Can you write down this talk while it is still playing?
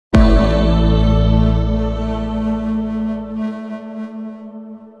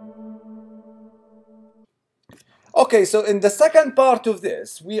Okay, so in the second part of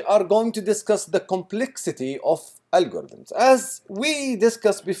this, we are going to discuss the complexity of algorithms. As we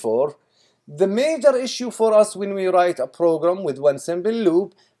discussed before, the major issue for us when we write a program with one simple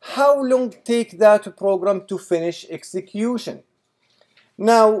loop, how long take that program to finish execution?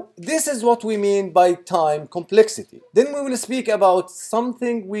 Now, this is what we mean by time complexity. Then we will speak about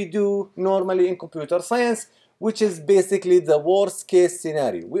something we do normally in computer science, which is basically the worst case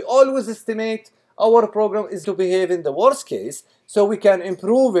scenario. We always estimate our program is to behave in the worst case, so we can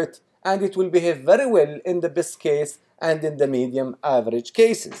improve it and it will behave very well in the best case and in the medium average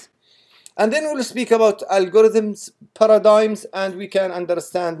cases. And then we'll speak about algorithms, paradigms, and we can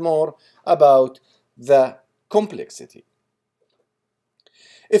understand more about the complexity.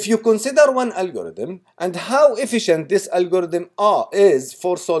 If you consider one algorithm and how efficient this algorithm is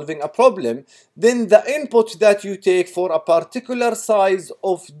for solving a problem, then the input that you take for a particular size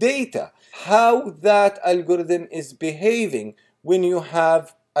of data, how that algorithm is behaving when you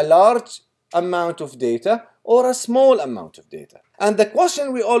have a large amount of data or a small amount of data. And the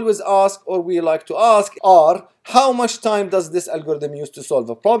question we always ask, or we like to ask, are how much time does this algorithm use to solve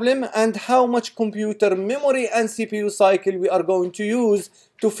a problem, and how much computer memory and CPU cycle we are going to use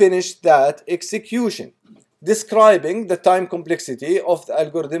to finish that execution. Describing the time complexity of the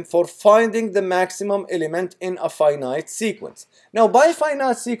algorithm for finding the maximum element in a finite sequence. Now, by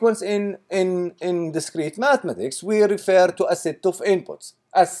finite sequence in discrete mathematics, we refer to a set of inputs.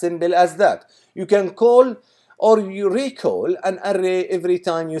 As simple as that. You can call or you recall an array every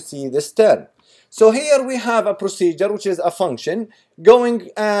time you see this term. So here we have a procedure, which is a function going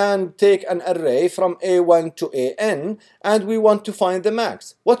and take an array from A1 to AN, and we want to find the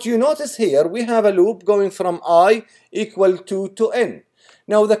max. What you notice here, we have a loop going from I equal to N.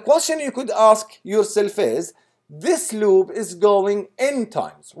 Now the question you could ask yourself is, this loop is going N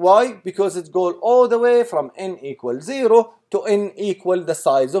times. Why? Because it goes all the way from N equals 0 to N equal the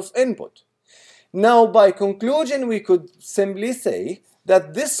size of input. Now by conclusion, we could simply say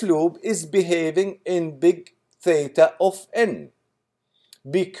that this loop is behaving in big theta of N,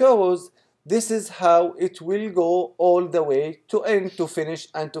 because this is how it will go all the way to N to finish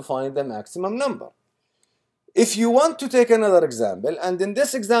and to find the maximum number. If you want to take another example, and in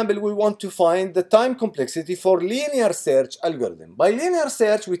this example we want to find the time complexity for linear search algorithm. By linear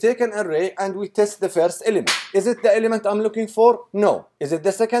search, we take an array and we test the first element. Is it the element I'm looking for? No. Is it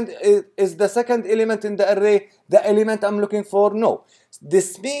the second? Is the second element in the array the element I'm looking for? No.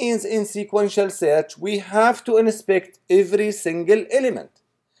 This means in sequential search we have to inspect every single element,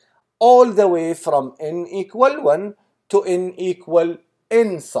 all the way from n equal 1 to n equal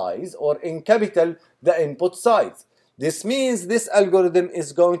n size, or in capital the input size. This means this algorithm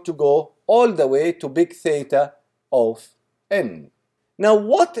is going to go all the way to big theta of n. Now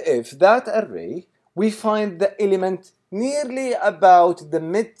what if that array we find the element nearly about the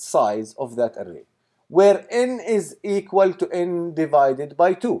mid size of that array, where n is equal to n divided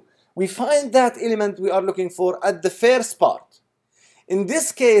by 2. We find that element we are looking for at the first part. In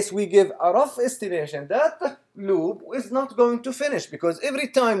this case, we give a rough estimation that the loop is not going to finish, because every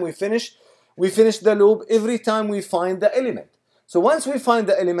time we finish the loop every time we find the element. So once we find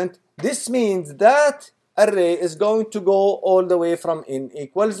the element, this means that array is going to go all the way from n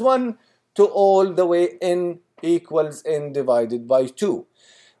equals 1 to all the way n equals n divided by 2.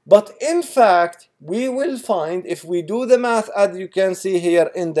 But in fact, we will find, if we do the math as you can see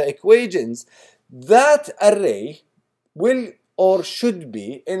here in the equations, that array will or should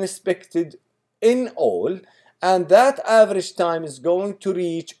be inspected in all, and that average time is going to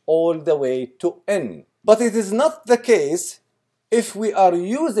reach all the way to n. But it is not the case if we are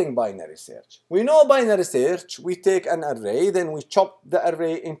using binary search. We know binary search, we take an array, then we chop the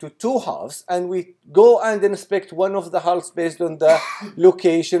array into two halves, and we go and inspect one of the halves based on the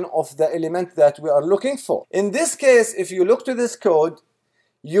location of the element that we are looking for. In this case, if you look to this code,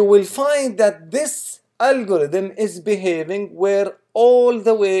 you will find that this algorithm is behaving where all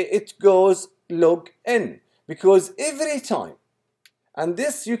the way it goes log n, because every time, and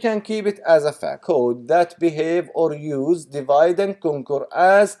this you can keep it as a fact, code that behave or use divide and conquer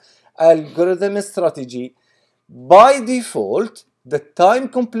as algorithm strategy, by default the time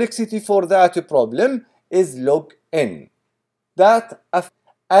complexity for that problem is log n. That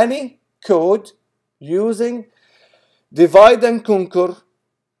any code using divide and conquer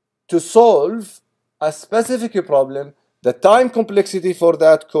to solve a specific problem, the time complexity for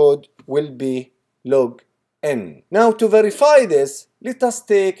that code will be log n. Now to verify this, let us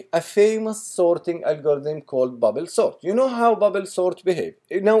take a famous sorting algorithm called bubble sort. You know how bubble sort behave.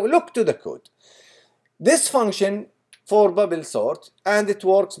 Now look to the code. This function for bubble sort, and it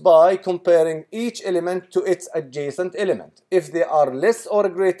works by comparing each element to its adjacent element. If they are less or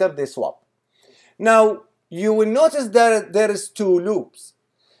greater, they swap. Now, you will notice that there is two loops.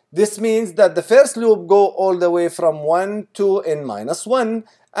 This means that the first loop go all the way from 1 to n minus 1,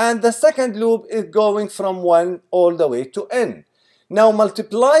 and the second loop is going from 1 all the way to n. Now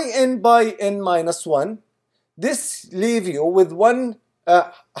multiply n by n minus 1. This leaves you with 1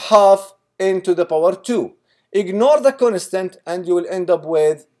 half n to the power 2. Ignore the constant and you will end up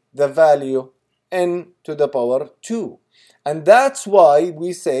with the value n to the power 2. And that's why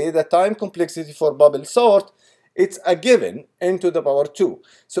we say the time complexity for bubble sort, it's a given n to the power 2.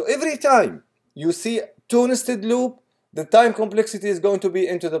 So every time you see two nested loop, the time complexity is going to be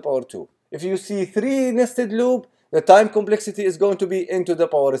n to the power 2. If you see three nested loop, the time complexity is going to be n to the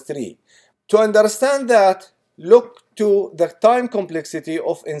power 3. To understand that, look to the time complexity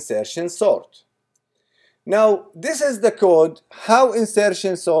of insertion sort. Now, this is the code how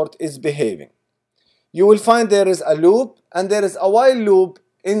insertion sort is behaving. You will find there is a loop and there is a while loop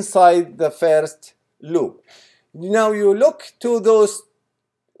inside the first loop. Now you look to those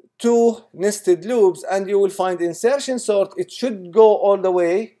two nested loops and you will find insertion sort. It should go all the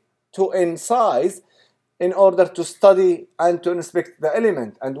way to n size in order to study and to inspect the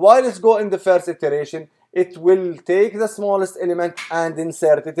element. And while it's going in the first iteration, it will take the smallest element and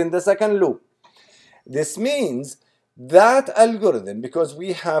insert it in the second loop. This means that algorithm, because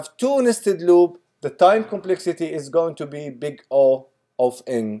we have two nested loop, the time complexity is going to be big O of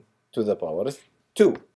n to the power 2.